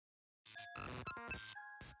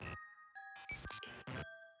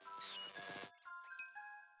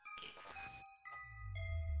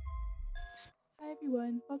Hi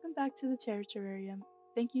everyone, welcome back to the Terrarium.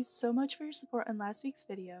 Thank you so much for your support on last week's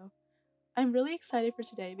video. I'm really excited for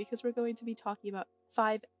today because we're going to be talking about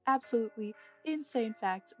 5 absolutely insane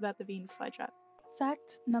facts about the Venus flytrap.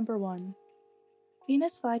 Fact number 1.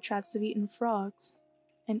 Venus flytraps have eaten frogs,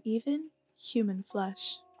 and even human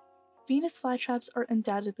flesh. Venus flytraps are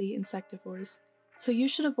undoubtedly insectivores, so you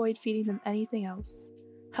should avoid feeding them anything else.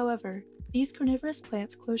 However, these carnivorous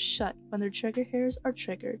plants close shut when their trigger hairs are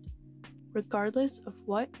triggered, regardless of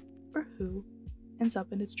what or who ends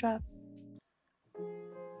up in its trap.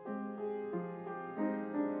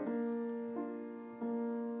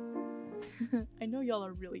 I know y'all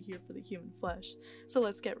are really here for the human flesh, so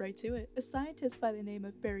let's get right to it. A scientist by the name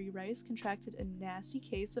of Barry Rice contracted a nasty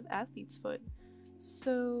case of athlete's foot,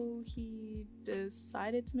 so he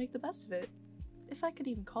decided to make the best of it, if I could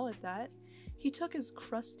even call it that. He took his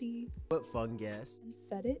crusty foot fungus and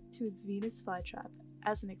fed it to his Venus flytrap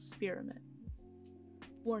as an experiment.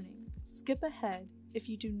 Warning, skip ahead if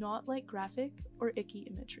you do not like graphic or icky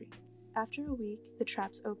imagery. After a week, the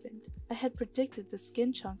traps opened. I had predicted the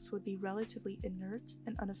skin chunks would be relatively inert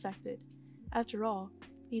and unaffected. After all,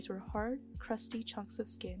 these were hard, crusty chunks of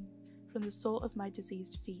skin from the sole of my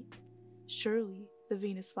diseased feet. Surely, the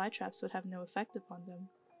Venus flytraps would have no effect upon them.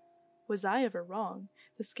 Was I ever wrong?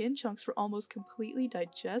 The skin chunks were almost completely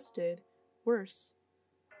digested. Worse,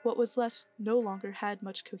 what was left no longer had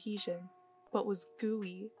much cohesion, but was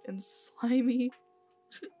gooey and slimy.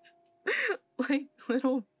 Like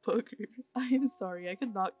little boogers. I am sorry, I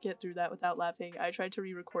could not get through that without laughing. I tried to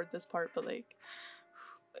re-record this part, but like,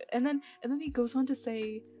 and then he goes on to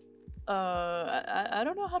say, I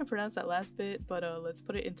don't know how to pronounce that last bit, but let's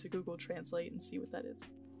put it into Google Translate and see what that is.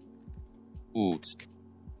 Utsk,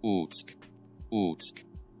 Utsk, Utsk,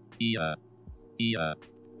 Ia.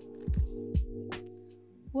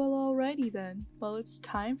 Well, alrighty then. Well, it's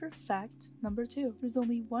time for fact number 2. There's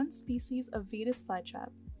only one species of Venus flytrap,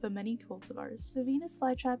 but many cultivars. The Venus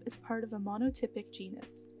flytrap is part of a monotypic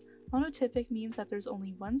genus. Monotypic means that there's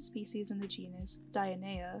only one species in the genus,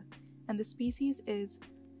 Dionea, and the species is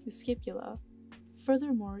Muscipula.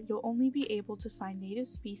 Furthermore, you'll only be able to find native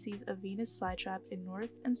species of Venus flytrap in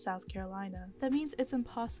North and South Carolina. That means it's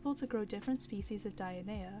impossible to grow different species of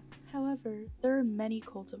Dionea. However, there are many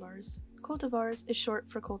cultivars. Cultivars is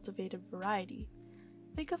short for cultivated variety.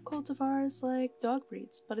 Think of cultivars like dog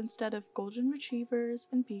breeds, but instead of golden retrievers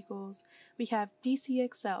and beagles, we have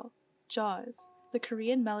DCXL, Jaws, the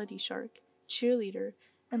Korean melody shark, cheerleader,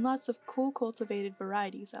 and lots of cool cultivated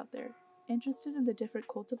varieties out there. Interested in the different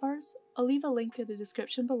cultivars? I'll leave a link in the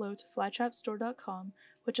description below to flytrapstore.com,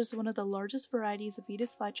 which is one of the largest varieties of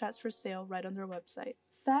Venus flytraps for sale right on their website.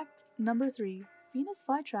 Fact number 3. Venus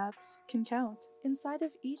flytraps can count. Inside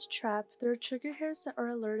of each trap, there are trigger hairs that are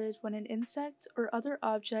alerted when an insect or other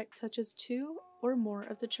object touches 2 or more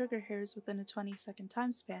of the trigger hairs within a 20-second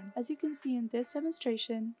time span. As you can see in this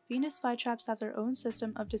demonstration, Venus flytraps have their own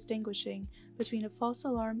system of distinguishing between a false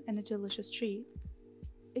alarm and a delicious treat.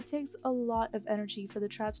 It takes a lot of energy for the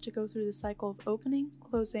traps to go through the cycle of opening,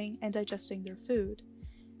 closing, and digesting their food.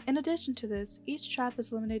 In addition to this, each trap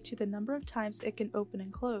is limited to the number of times it can open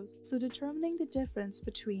and close, so determining the difference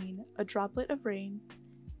between a droplet of rain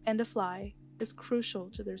and a fly is crucial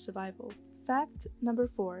to their survival. Fact number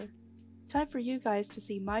 4. Time for you guys to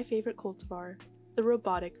see my favorite cultivar, the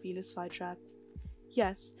robotic Venus flytrap.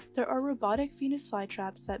 Yes, there are robotic Venus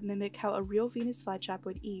flytraps that mimic how a real Venus flytrap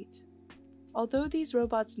would eat. Although these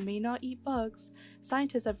robots may not eat bugs,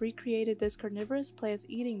 scientists have recreated this carnivorous plant's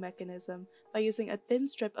eating mechanism by using a thin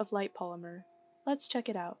strip of light polymer. Let's check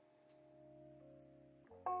it out.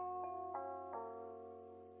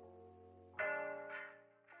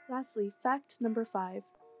 Lastly, fact number 5.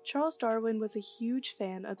 Charles Darwin was a huge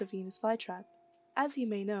fan of the Venus flytrap. As you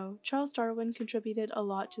may know, Charles Darwin contributed a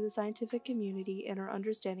lot to the scientific community and our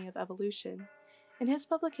understanding of evolution. In his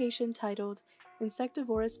publication titled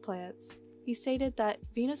Insectivorous Plants, he stated that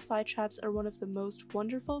Venus flytraps are one of the most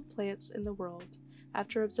wonderful plants in the world,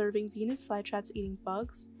 after observing Venus flytraps eating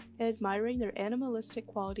bugs and admiring their animalistic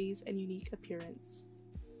qualities and unique appearance.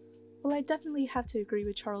 Well, I definitely have to agree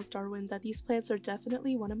with Charles Darwin that these plants are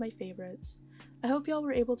definitely one of my favorites. I hope y'all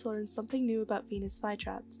were able to learn something new about Venus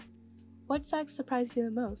flytraps. What facts surprised you the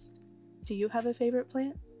most? Do you have a favorite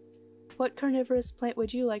plant? What carnivorous plant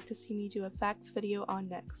would you like to see me do a facts video on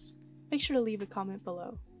next? Make sure to leave a comment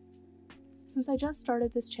below. Since I just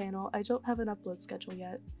started this channel, I don't have an upload schedule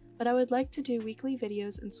yet, but I would like to do weekly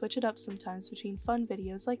videos and switch it up sometimes between fun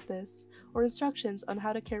videos like this, or instructions on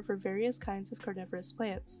how to care for various kinds of carnivorous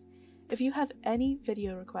plants. If you have any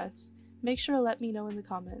video requests, make sure to let me know in the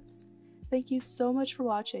comments. Thank you so much for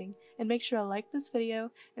watching, and make sure to like this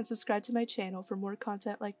video and subscribe to my channel for more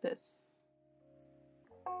content like this.